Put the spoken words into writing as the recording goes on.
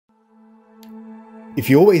If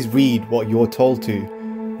you always read what you're told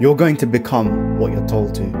to, you're going to become what you're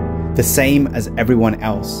told to, the same as everyone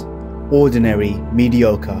else, ordinary,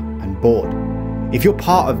 mediocre, and bored. If you're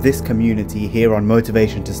part of this community here on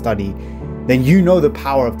Motivation to Study, then you know the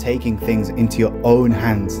power of taking things into your own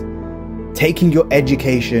hands, taking your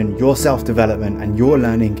education, your self-development, and your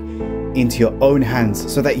learning into your own hands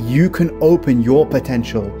so that you can open your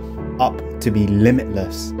potential up to be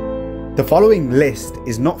limitless. The following list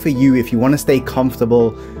is not for you if you want to stay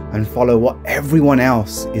comfortable and follow what everyone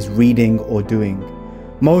else is reading or doing.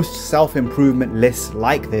 Most self-improvement lists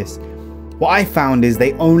like this, what I found is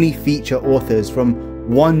they only feature authors from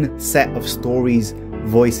one set of stories,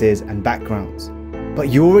 voices, and backgrounds. But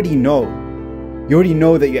you already know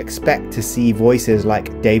that you expect to see voices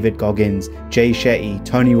like David Goggins, Jay Shetty,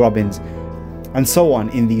 Tony Robbins, and so on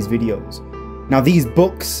in these videos. Now, these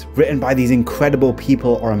books written by these incredible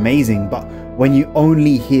people are amazing, but when you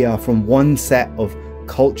only hear from one set of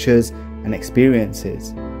cultures and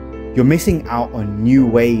experiences, you're missing out on new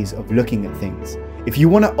ways of looking at things. If you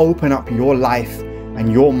want to open up your life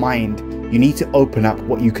and your mind, you need to open up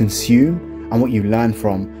what you consume and what you learn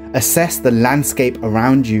from. Assess the landscape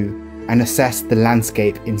around you and assess the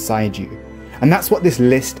landscape inside you. And that's what this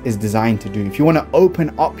list is designed to do. If you want to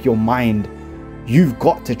open up your mind, you've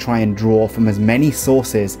got to try and draw from as many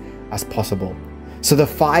sources as possible. So the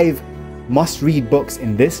 5 must-read books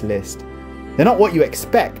in this list, they're not what you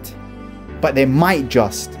expect, but they might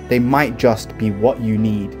just be what you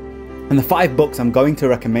need. And the 5 books I'm going to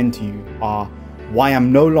recommend to you are Why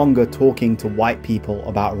I'm No Longer Talking to White People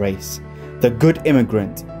About Race, The Good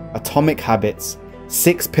Immigrant, Atomic Habits,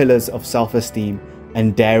 6 Pillars of Self-Esteem,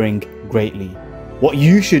 and Daring Greatly. What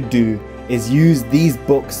you should do is use these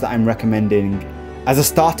books that I'm recommending as a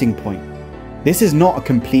starting point. This is not a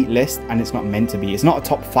complete list, and it's not meant to be. It's not a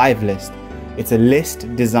top 5 list. It's a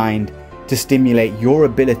list designed to stimulate your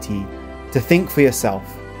ability to think for yourself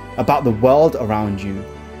about the world around you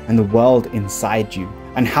and the world inside you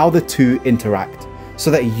and how the two interact,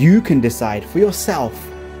 so that you can decide for yourself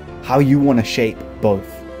how you want to shape both.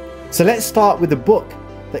 So let's start with a book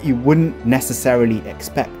that you wouldn't necessarily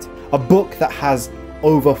expect. A book that has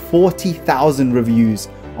over 40,000 reviews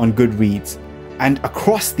on Goodreads, and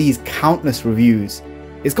across these countless reviews,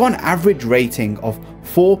 it's got an average rating of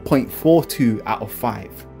 4.42 out of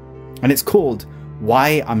 5. And it's called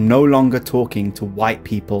Why I'm No Longer Talking to White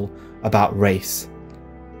People About Race.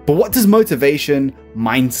 But what does motivation,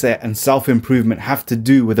 mindset, and self-improvement have to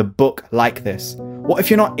do with a book like this? What if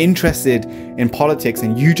you're not interested in politics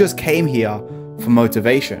and you just came here for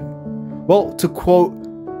motivation? Well, to quote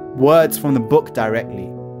words from the book directly,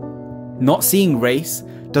 not seeing race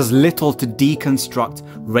does little to deconstruct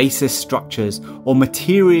racist structures or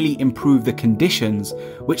materially improve the conditions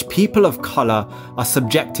which people of color are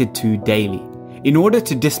subjected to daily. In order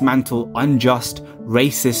to dismantle unjust,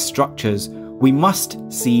 racist structures, we must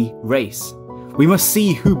see race. We must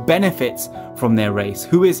see who benefits from their race,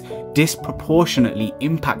 who is disproportionately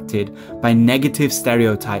impacted by negative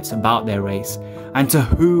stereotypes about their race, and to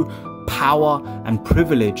who power and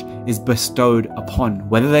privilege is bestowed upon,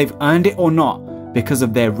 whether they've earned it or not, because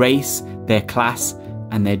of their race, their class,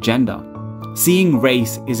 and their gender. Seeing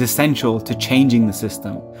race is essential to changing the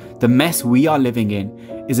system. The mess we are living in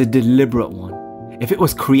is a deliberate one. If it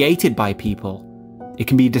was created by people, it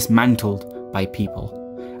can be dismantled by people.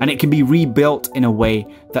 And it can be rebuilt in a way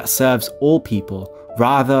that serves all people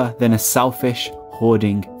rather than a selfish,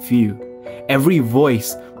 hoarding few. Every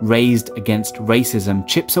voice raised against racism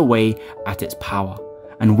chips away at its power,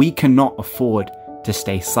 and we cannot afford to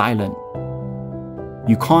stay silent.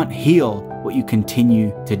 You can't heal what you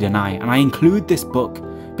continue to deny. And I include this book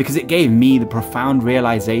because it gave me the profound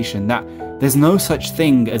realization that there's no such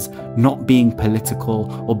thing as not being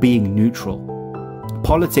political or being neutral.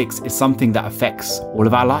 Politics is something that affects all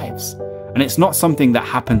of our lives. And it's not something that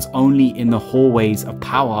happens only in the hallways of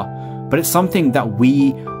power, but it's something that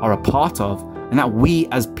we are a part of and that we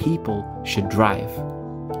as people should drive.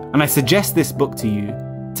 And I suggest this book to you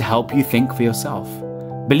to help you think for yourself.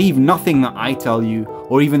 Believe nothing that I tell you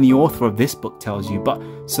or even the author of this book tells you, but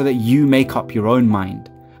so that you make up your own mind.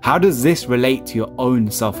 How does this relate to your own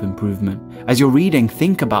self-improvement? As you're reading,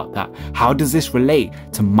 think about that. How does this relate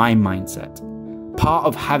to my mindset? Part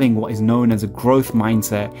of having what is known as a growth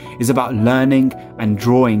mindset is about learning and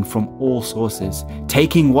drawing from all sources,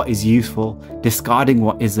 taking what is useful, discarding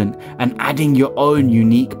what isn't, and adding your own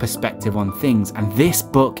unique perspective on things. And this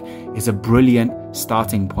book is a brilliant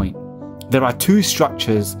starting point. There are 2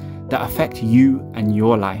 structures that affect you and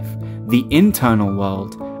your life, the internal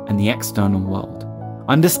world and the external world.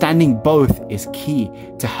 Understanding both is key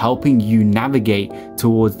to helping you navigate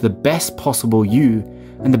towards the best possible you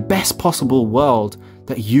and the best possible world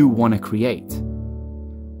that you want to create.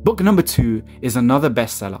 Book number 2 is another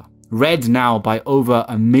bestseller, read now by over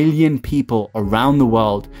 1 million people around the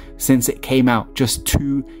world since it came out just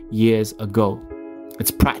 2 years ago.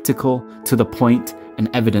 It's practical, to the point, and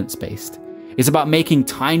evidence-based. It's about making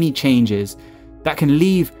tiny changes that can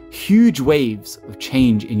leave huge waves of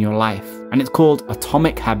change in your life, and it's called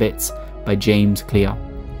Atomic Habits by James Clear.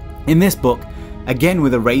 In this book, again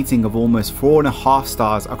with a rating of almost 4.5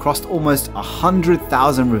 stars across almost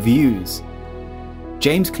 100,000 reviews,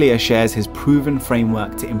 James Clear shares his proven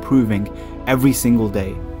framework to improving every single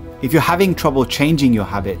day. If you're having trouble changing your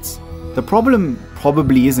habits, the problem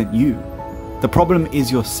probably isn't you. The problem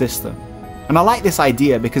is your system. And I like this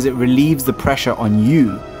idea because it relieves the pressure on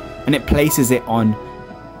you and it places it on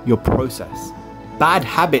your process. Bad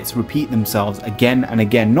habits repeat themselves again and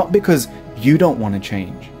again, not because you don't want to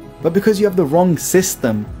change, but because you have the wrong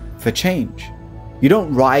system for change. You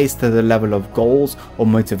don't rise to the level of goals or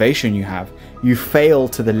motivation you have, you fail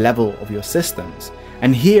to the level of your systems.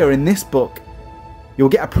 And here in this book, you'll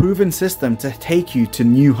get a proven system to take you to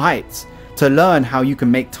new heights, to learn how you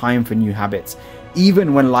can make time for new habits,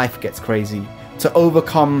 even when life gets crazy, to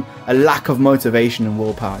overcome a lack of motivation and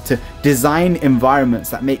willpower, to design environments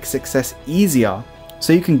that make success easier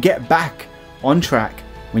so you can get back on track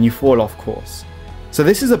when you fall off course. So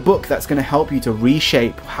this is a book that's going to help you to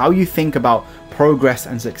reshape how you think about progress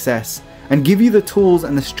and success and give you the tools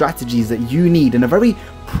and the strategies that you need in a very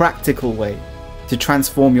practical way to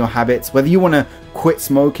transform your habits, whether you want to quit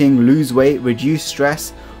smoking, lose weight, reduce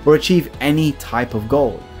stress, or achieve any type of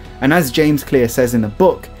goal. And as James Clear says in the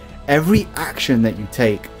book, every action that you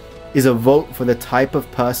take is a vote for the type of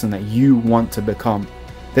person that you want to become.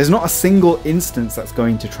 There's not a single instance that's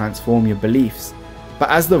going to transform your beliefs, but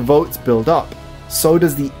as the votes build up, so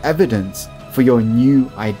does the evidence for your new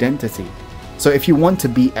identity. So if you want to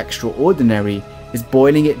be extraordinary, is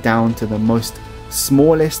boiling it down to the most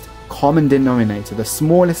smallest common denominator, the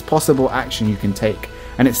smallest possible action you can take.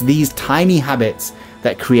 And it's these tiny habits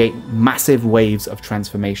that create massive waves of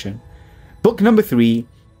transformation. Book number 3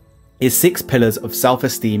 is 6 Pillars of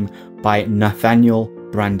Self-Esteem by Nathaniel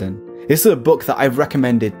Branden. This is a book that I've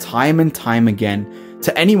recommended time and time again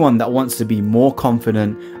to anyone that wants to be more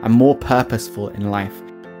confident and more purposeful in life.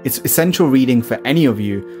 It's essential reading for any of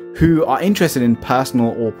you who are interested in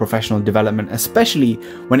personal or professional development, especially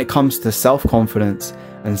when it comes to self-confidence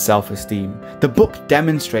and self-esteem. The book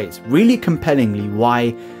demonstrates really compellingly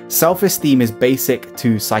why self-esteem is basic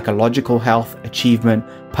to psychological health, achievement,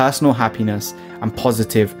 personal happiness, and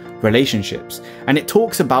positive relationships. And it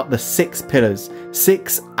talks about the 6 pillars,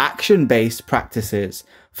 6 action-based practices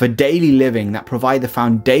for daily living that provide the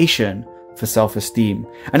foundation for self-esteem.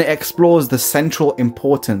 And it explores the central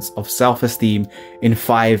importance of self-esteem in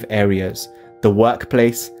 5 areas: the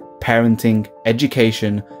workplace, parenting,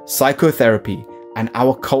 education, psychotherapy, and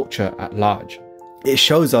our culture at large. It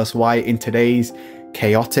shows us why in today's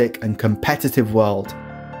chaotic and competitive world,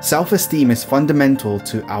 self-esteem is fundamental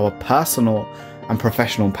to our personal and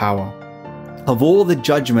professional power. Of all the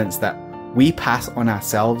judgments that we pass on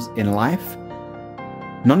ourselves in life,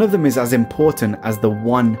 none of them is as important as the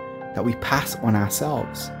one that we pass on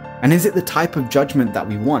ourselves. And is it the type of judgment that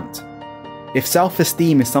we want? If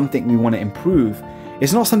self-esteem is something we want to improve,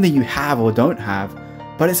 it's not something you have or don't have,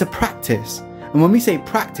 but it's a practice. And when we say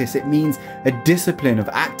practice, it means a discipline of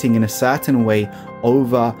acting in a certain way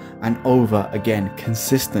over and over again,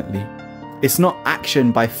 consistently. It's not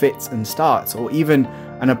action by fits and starts, or even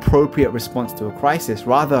an appropriate response to a crisis.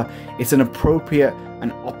 Rather, it's an appropriate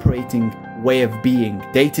and operating way of being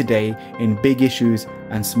day to day in big issues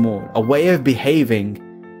and small. A way of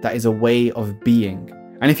behaving that is a way of being.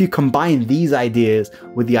 And if you combine these ideas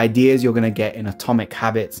with the ideas you're going to get in Atomic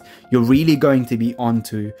Habits, you're really going to be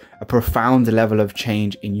onto a profound level of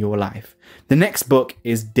change in your life. The next book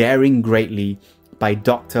is Daring Greatly by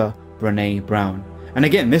Dr. Brené Brown. And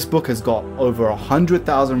again, this book has got over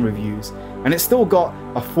 100,000 reviews and it's still got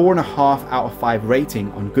a 4.5 out of 5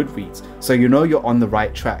 rating on Goodreads. So you know you're on the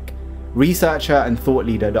right track. Researcher and thought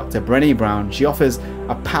leader Dr. Brené Brown, she offers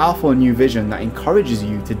a powerful new vision that encourages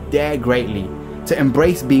you to dare greatly, to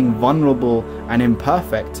embrace being vulnerable and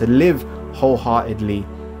imperfect, to live wholeheartedly,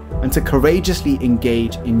 and to courageously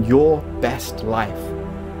engage in your best life.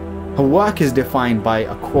 Her work is defined by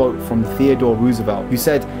a quote from Theodore Roosevelt, who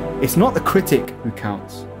said, "It's not the critic who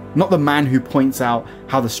counts, not the man who points out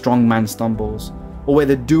how the strong man stumbles, or where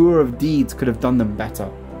the doer of deeds could have done them better.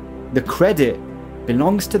 The credit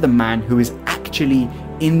belongs to the man who is actually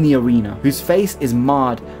in the arena, whose face is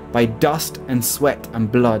marred by dust and sweat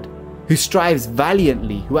and blood, who strives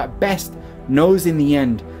valiantly, who at best knows in the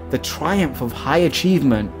end the triumph of high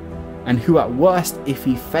achievement, and who at worst, if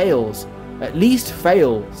he fails, at least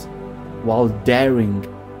fails while daring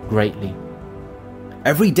greatly.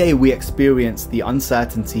 Every day we experience the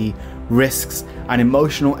uncertainty, risks, and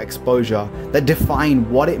emotional exposure that define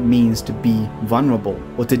what it means to be vulnerable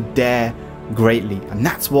or to dare greatly. And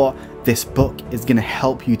that's what this book is going to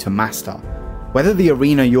help you to master. Whether the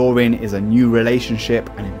arena you're in is a new relationship,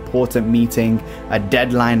 an important meeting, a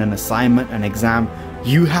deadline, an assignment, an exam,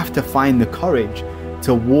 you have to find the courage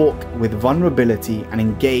to walk with vulnerability and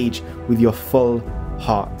engage with your full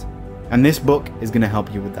heart. And this book is going to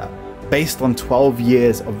help you with that. Based on 12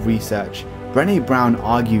 years of research, Brené Brown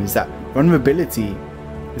argues that vulnerability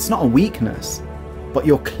is not a weakness, but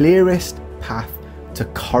your clearest path to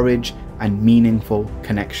courage and meaningful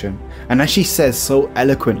connection. And as she says so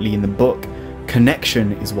eloquently in the book,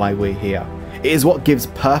 connection is why we're here. It is what gives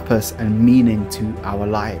purpose and meaning to our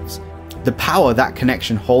lives. The power that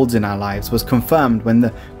connection holds in our lives was confirmed when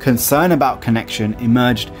the concern about connection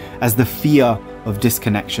emerged as the fear of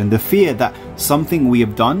disconnection, the fear that something we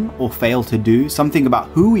have done or failed to do, something about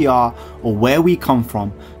who we are or where we come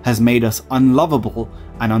from, has made us unlovable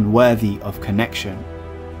and unworthy of connection.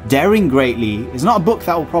 Daring Greatly is not a book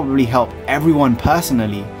that will probably help everyone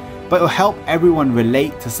personally, but it will help everyone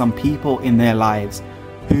relate to some people in their lives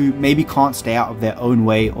who maybe can't stay out of their own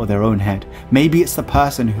way or their own head. Maybe it's the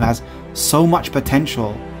person who has so much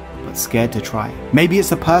potential but scared to try. Maybe it's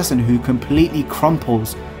the person who completely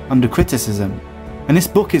crumples under criticism. And this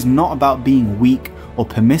book is not about being weak or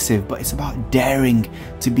permissive, but it's about daring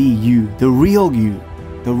to be you, the real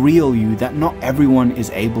you that not everyone is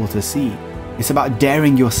able to see. It's about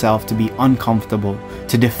daring yourself to be uncomfortable,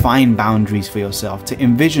 to define boundaries for yourself, to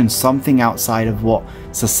envision something outside of what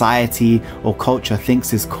society or culture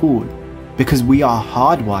thinks is cool, because we are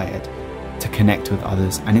hardwired to connect with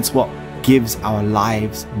others, and it's what gives our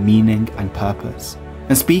lives meaning and purpose.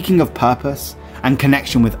 And speaking of purpose and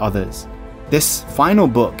connection with others, this final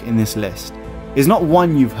book in this list is not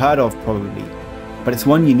one you've heard of probably, but it's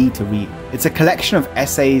one you need to read. It's a collection of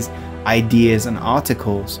essays, ideas, and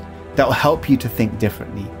articles that will help you to think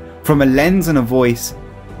differently, from a lens and a voice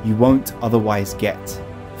you won't otherwise get.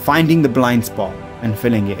 Finding the blind spot and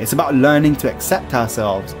filling it. It's about learning to accept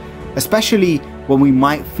ourselves, especially when we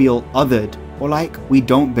might feel othered or like we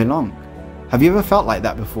don't belong. Have you ever felt like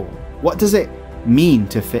that before? What does it mean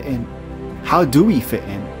to fit in? How do we fit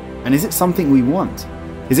in? And is it something we want?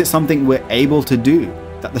 Is it something we're able to do,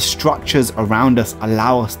 that the structures around us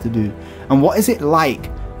allow us to do? And what is it like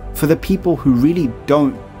for the people who really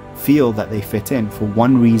don't feel that they fit in for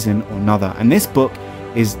one reason or another? And this book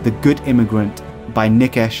is The Good Immigrant by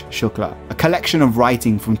Nikesh Shukla, a collection of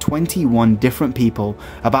writing from 21 different people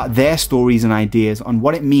about their stories and ideas on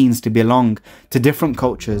what it means to belong to different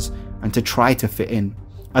cultures and to try to fit in.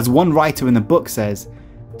 As one writer in the book says,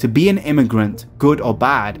 to be an immigrant, good or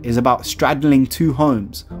bad, is about straddling two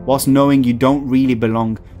homes whilst knowing you don't really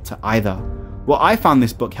belong to either. What I found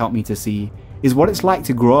this book helped me to see is what it's like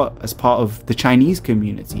to grow up as part of the Chinese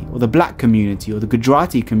community, or the black community, or the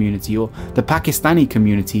Gujarati community, or the Pakistani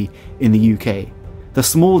community in the UK. The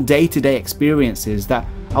small day-to-day experiences that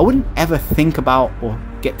I wouldn't ever think about or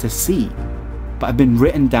get to see, but have been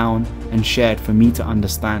written down and shared for me to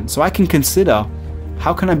understand, so I can consider,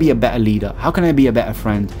 how can I be a better leader? How can I be a better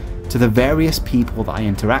friend to the various people that I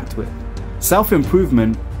interact with?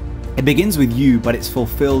 Self-improvement, it begins with you, but it's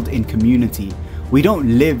fulfilled in community. We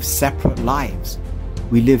don't live separate lives.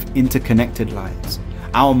 We live interconnected lives.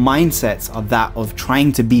 Our mindsets are that of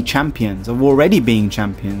trying to be champions, of already being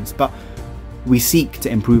champions, but we seek to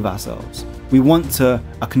improve ourselves. We want to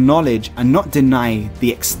acknowledge and not deny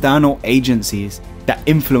the external agencies that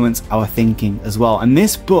influence our thinking as well. And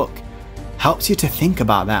this book helps you to think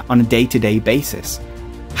about that on a day-to-day basis.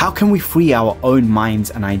 How can we free our own minds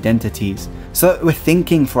and identities so that we're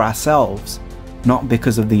thinking for ourselves, not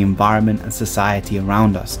because of the environment and society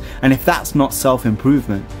around us? And if that's not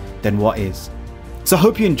self-improvement, then what is? So I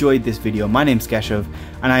hope you enjoyed this video. My name's Keshav,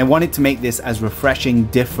 and I wanted to make this as refreshing,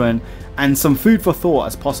 different, and some food for thought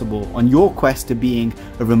as possible on your quest to being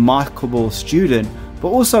a remarkable student, but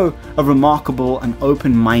also a remarkable and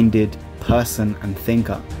open-minded person and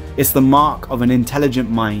thinker. It's the mark of an intelligent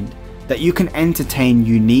mind that you can entertain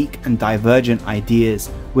unique and divergent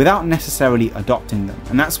ideas without necessarily adopting them.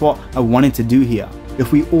 And that's what I wanted to do here.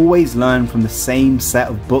 If we always learn from the same set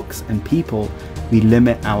of books and people, we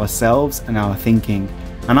limit ourselves and our thinking.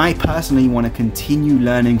 And I personally want to continue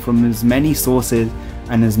learning from as many sources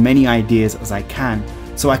and as many ideas as I can,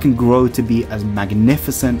 so I can grow to be as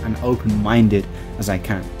magnificent and open-minded as I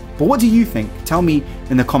can. But what do you think? Tell me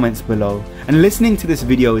in the comments below. And listening to this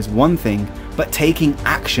video is one thing, but taking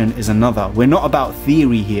action is another. We're not about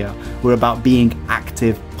theory here. We're about being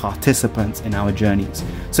active participants in our journeys.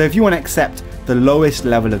 So if you want to accept the lowest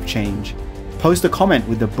level of change, post a comment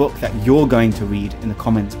with the book that you're going to read in the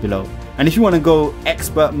comments below. And if you want to go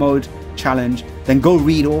expert mode challenge, then go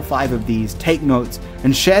read all 5 of these, take notes,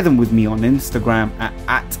 and share them with me on Instagram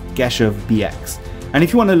at KeshavBX. And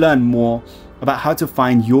if you want to learn more about how to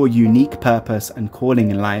find your unique purpose and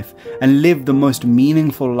calling in life and live the most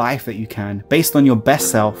meaningful life that you can based on your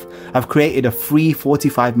best self, I've created a free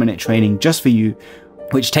 45-minute training just for you,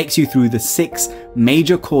 which takes you through the 6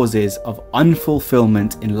 major causes of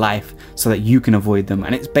unfulfillment in life so that you can avoid them.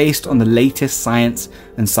 And it's based on the latest science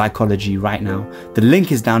and psychology right now. The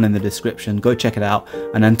link is down in the description. Go check it out.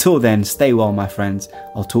 And until then, stay well, my friends.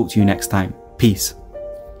 I'll talk to you next time. Peace.